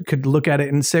that could look at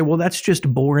it and say, well, that's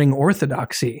just boring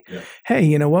orthodoxy. Yeah. Hey,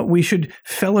 you know what? We should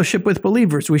fellowship with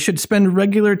believers. We should spend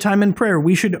regular time in prayer.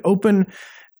 We should open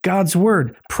God's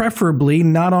word, preferably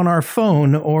not on our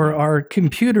phone or our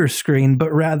computer screen,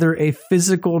 but rather a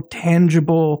physical,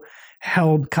 tangible,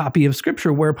 held copy of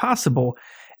Scripture where possible.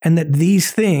 And that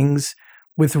these things,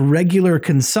 with regular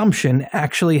consumption,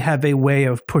 actually have a way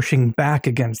of pushing back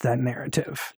against that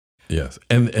narrative. Yes.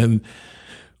 And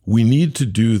we need to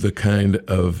do the kind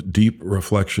of deep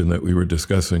reflection that we were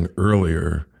discussing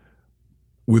earlier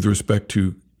with respect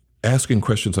to asking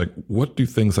questions like, what do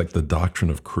things like the doctrine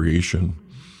of creation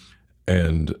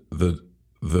and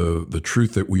the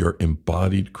truth that we are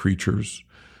embodied creatures,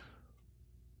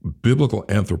 biblical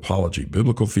anthropology,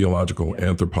 biblical theological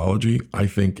anthropology, I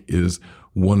think is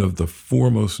one of the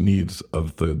foremost needs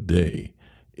of the day.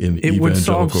 It would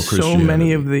solve so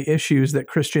many of the issues that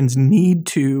Christians need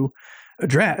to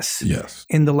address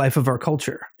in the life of our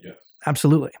culture. Yes.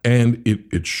 Absolutely. And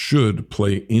it should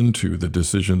play into the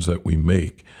decisions that we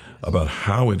make about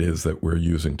how it is that we're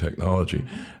using technology.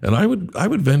 And I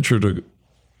would venture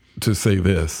to say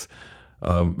this,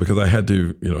 because I had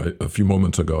to, a few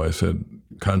moments ago I said,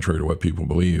 contrary to what people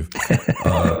believe,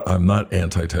 I'm not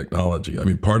anti-technology. I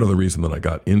mean, part of the reason that I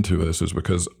got into this is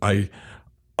because I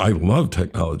love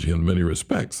technology in many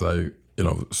respects. But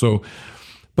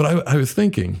I was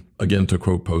thinking, again, to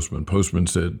quote Postman. Postman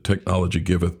said, technology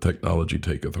giveth, technology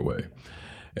taketh away.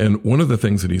 And one of the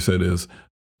things that he said is,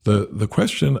 the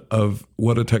question of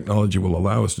what a technology will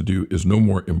allow us to do is no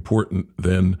more important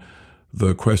than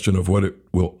the question of what it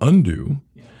will undo.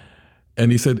 Yeah.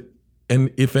 And he said,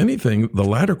 And if anything, the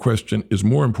latter question is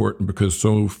more important because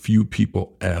so few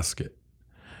people ask it.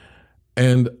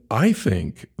 And I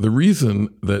think the reason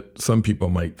that some people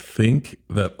might think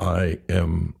that I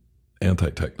am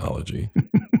anti-technology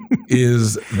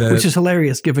is that... Which is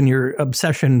hilarious given your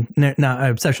obsession,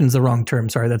 obsession's the wrong term,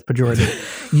 sorry, that's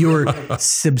pejorative. Your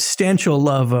substantial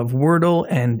love of Wordle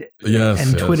and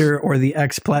Twitter or the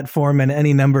X platform and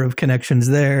any number of connections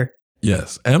there.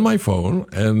 Yes, and my phone.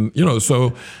 And,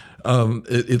 so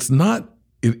it's not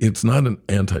an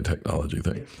anti-technology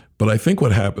thing. But I think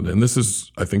what happened, and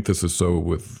I think this is so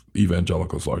with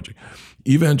evangelicals largely,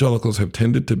 evangelicals have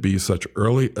tended to be such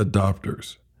early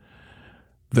adopters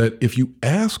that if you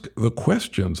ask the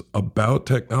questions about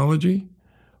technology,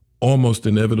 almost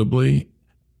inevitably,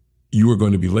 you are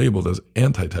going to be labeled as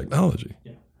anti-technology.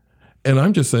 Yeah. And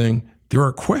I'm just saying there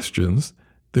are questions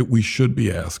that we should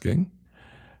be asking,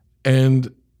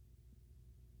 and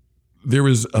there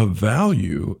is a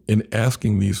value in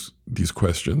asking these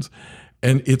questions.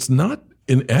 And it's not,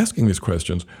 in asking these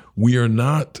questions, we are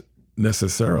not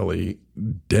necessarily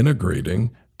denigrating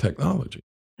technology.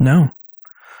 No.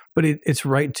 But it's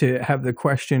right to have the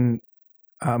question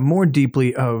more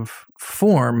deeply of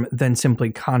form than simply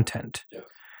content. Yeah.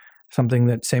 Something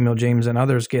that Samuel James and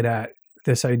others get at,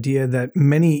 this idea that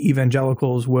many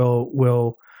evangelicals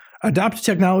will adopt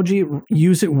technology,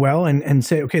 use it well, and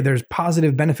say, okay, there's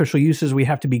positive, beneficial uses. We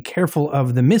have to be careful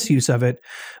of the misuse of it,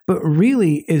 but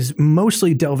really is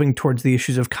mostly delving towards the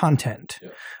issues of content. Yeah.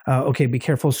 Okay, be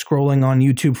careful scrolling on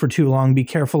YouTube for too long. Be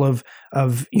careful of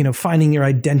finding your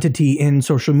identity in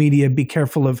social media. Be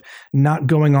careful of not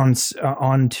going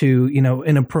onto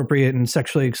inappropriate and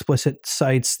sexually explicit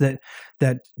sites that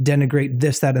denigrate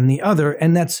this, that, and the other.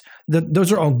 And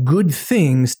those are all good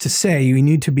things to say. You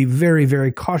need to be very,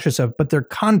 very cautious of, but they're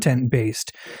content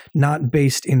based, not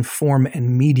based in form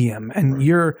and medium. And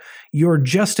right. You're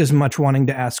just as much wanting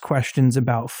to ask questions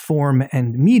about form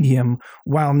and medium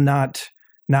while not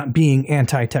being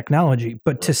anti-technology,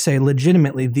 but right. to say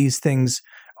legitimately these things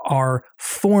are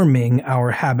forming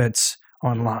our habits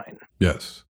online.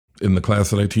 Yes. In the class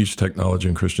that I teach, Technology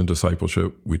and Christian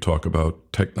Discipleship, we talk about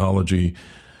technology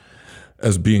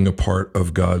as being a part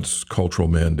of God's cultural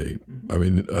mandate. I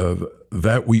mean,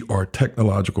 that we are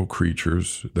technological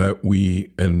creatures, that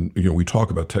we talk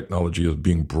about technology as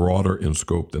being broader in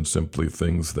scope than simply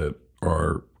things that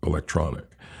are electronic.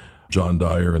 John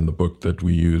Dyer, in the book that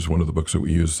we use, one of the books that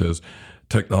we use, says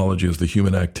technology is the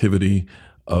human activity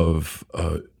of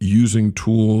using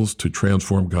tools to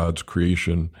transform God's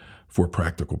creation for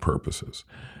practical purposes.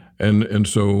 And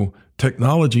so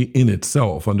technology in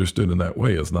itself, understood in that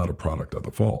way, is not a product of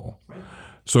the fall. Right.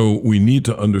 So we need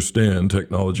to understand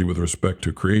technology with respect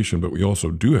to creation, but we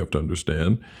also do have to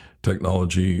understand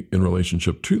technology in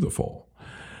relationship to the fall.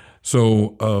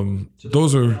 So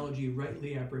those are technology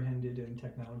rightly apprehended and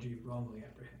technology wrongly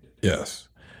apprehended. Yes.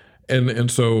 And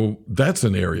so that's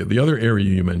an area. The other area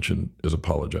you mentioned is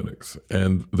apologetics.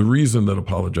 And the reason that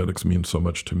apologetics means so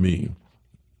much to me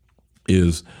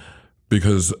is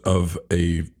because of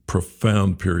a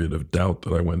profound period of doubt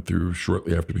that I went through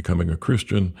shortly after becoming a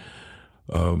Christian.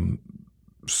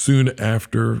 Soon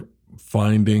after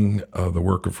finding the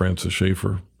work of Francis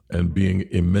Schaeffer and being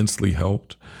immensely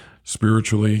helped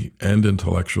spiritually and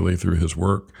intellectually through his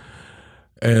work.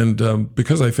 And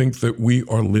because I think that we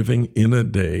are living in a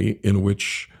day in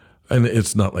which, and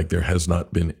it's not like there has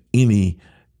not been any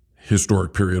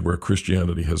historic period where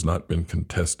Christianity has not been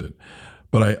contested.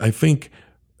 But I think,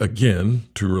 again,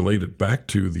 to relate it back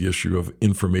to the issue of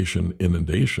information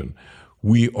inundation,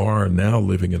 we are now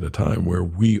living at a time where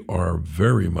we are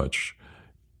very much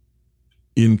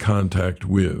in contact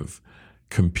with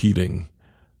competing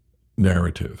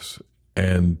narratives.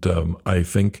 And I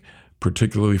think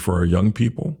particularly for our young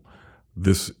people,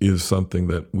 this is something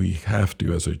that we have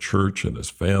to, as a church and as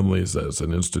families, as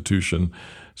an institution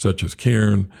such as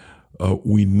Cairn,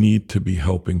 we need to be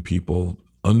helping people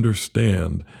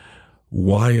understand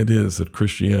why it is that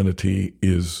Christianity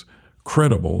is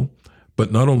credible,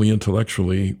 but not only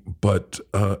intellectually, but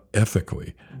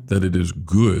ethically, that it is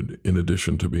good in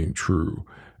addition to being true,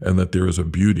 and that there is a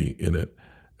beauty in it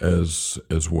as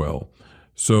well.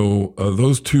 So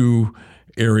those two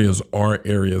areas are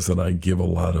areas that I give a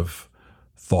lot of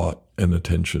thought and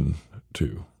attention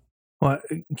to. Well,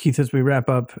 Keith, as we wrap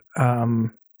up,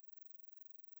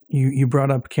 you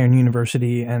brought up Cairn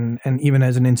University and even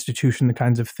as an institution, the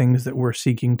kinds of things that we're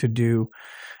seeking to do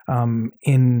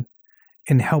in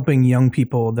helping young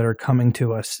people that are coming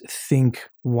to us think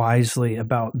wisely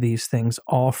about these things,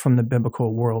 all from the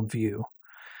biblical worldview.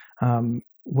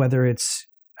 Whether it's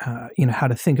how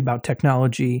to think about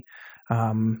technology,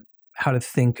 how to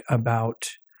think about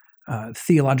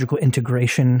theological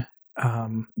integration,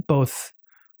 both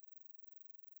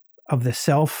of the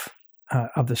self,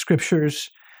 of the scriptures,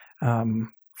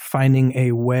 finding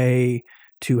a way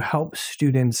to help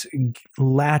students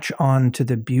latch on to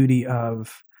the beauty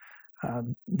of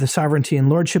the sovereignty and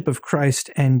lordship of Christ,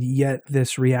 and yet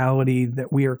this reality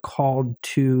that we are called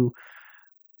to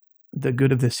the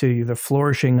good of the city, the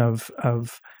flourishing of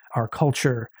our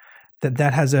culture,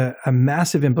 that has a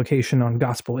massive implication on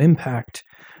gospel impact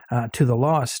to the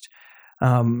lost.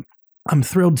 I'm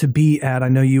thrilled to be at, I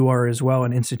know you are as well,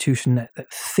 an institution that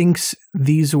thinks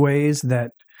these ways,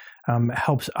 that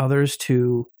helps others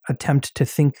to attempt to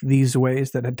think these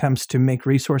ways, that attempts to make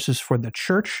resources for the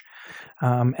church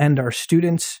and our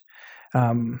students.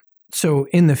 So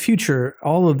in the future,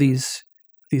 all of these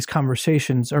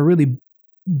conversations are really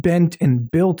bent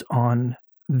and built on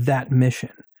that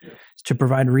mission, to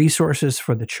provide resources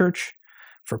for the church,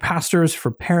 for pastors, for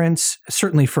parents,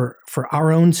 certainly for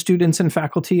our own students and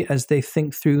faculty as they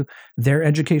think through their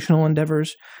educational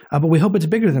endeavors. But we hope it's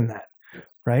bigger than that,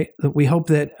 right? We hope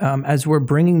that as we're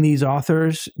bringing these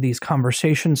authors, these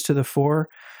conversations to the fore,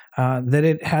 that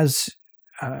it has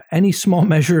any small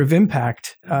measure of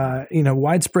impact.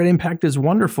 Widespread impact is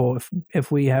wonderful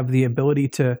if we have the ability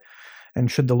to, and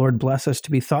should the Lord bless us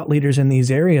to be thought leaders in these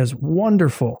areas,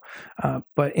 wonderful.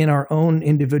 But in our own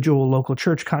individual local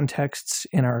church contexts,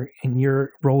 in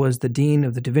your role as the dean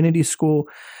of the Divinity School,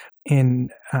 in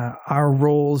our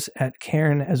roles at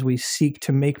Cairn as we seek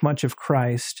to make much of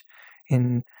Christ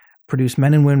and produce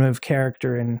men and women of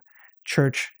character in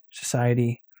church,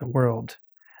 society, the world,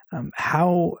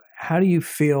 how do you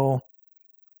feel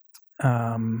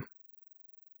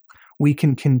we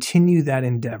can continue that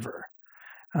endeavor?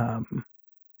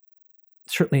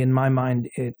 Certainly in my mind,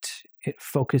 it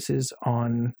focuses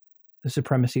on the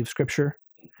supremacy of Scripture,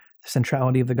 the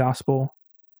centrality of the gospel.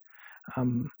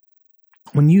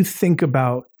 When you think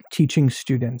about teaching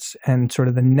students and sort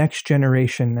of the next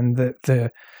generation and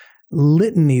the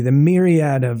litany, the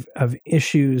myriad of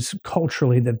issues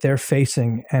culturally that they're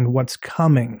facing and what's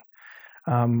coming,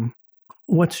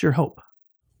 what's your hope?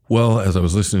 Well, as I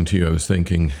was listening to you, I was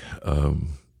thinking,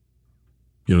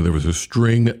 there was a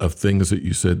string of things that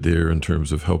you said there in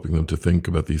terms of helping them to think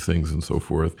about these things and so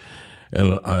forth.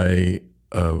 And I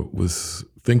was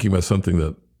thinking about something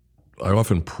that I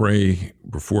often pray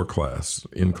before class,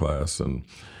 in class, and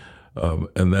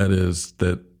that is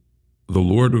that the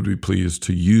Lord would be pleased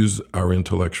to use our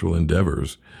intellectual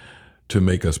endeavors to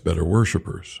make us better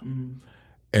worshipers. Mm-hmm.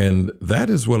 And that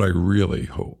is what I really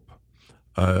hope.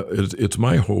 It's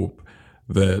my hope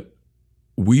that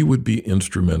we would be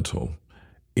instrumental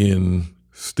in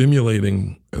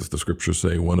stimulating, as the scriptures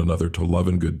say, one another to love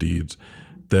and good deeds,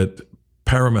 that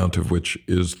paramount of which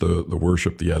is the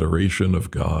worship, the adoration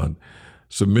of God,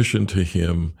 submission to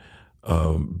Him,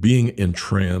 being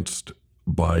entranced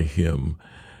by Him,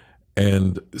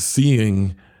 and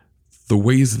seeing the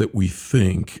ways that we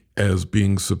think as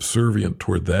being subservient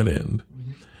toward that end.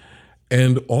 Mm-hmm.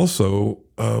 And also,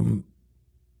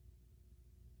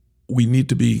 we need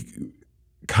to be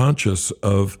conscious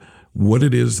of what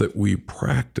it is that we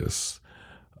practice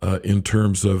in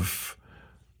terms of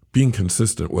being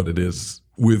consistent with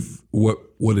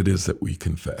what it is that we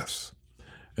confess.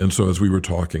 And so as we were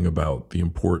talking about the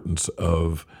importance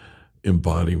of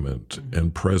embodiment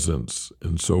and presence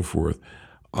and so forth,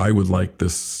 I would like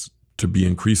this to be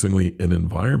increasingly an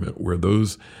environment where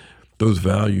those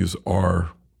values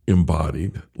are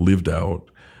embodied, lived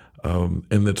out,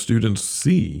 and that students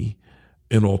see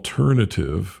an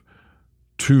alternative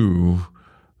to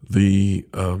the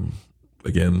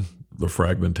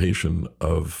fragmentation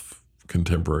of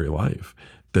contemporary life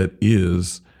that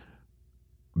is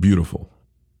beautiful,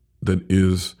 that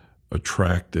is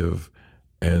attractive,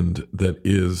 and that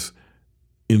is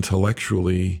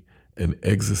intellectually and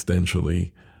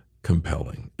existentially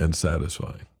compelling and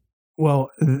satisfying. Well,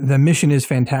 the mission is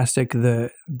fantastic.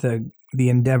 The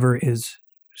endeavor is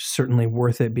certainly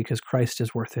worth it because Christ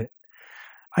is worth it.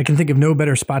 I can think of no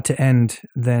better spot to end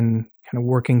than kind of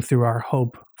working through our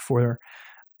hope for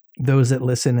those that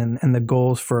listen and the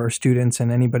goals for our students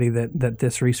and anybody that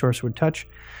this resource would touch.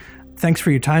 Thanks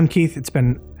for your time, Keith. It's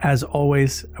been, as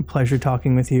always, a pleasure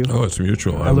talking with you. Oh, it's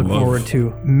mutual. I look forward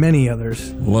to many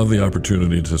others. Love the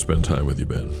opportunity to spend time with you,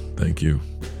 Ben. Thank you.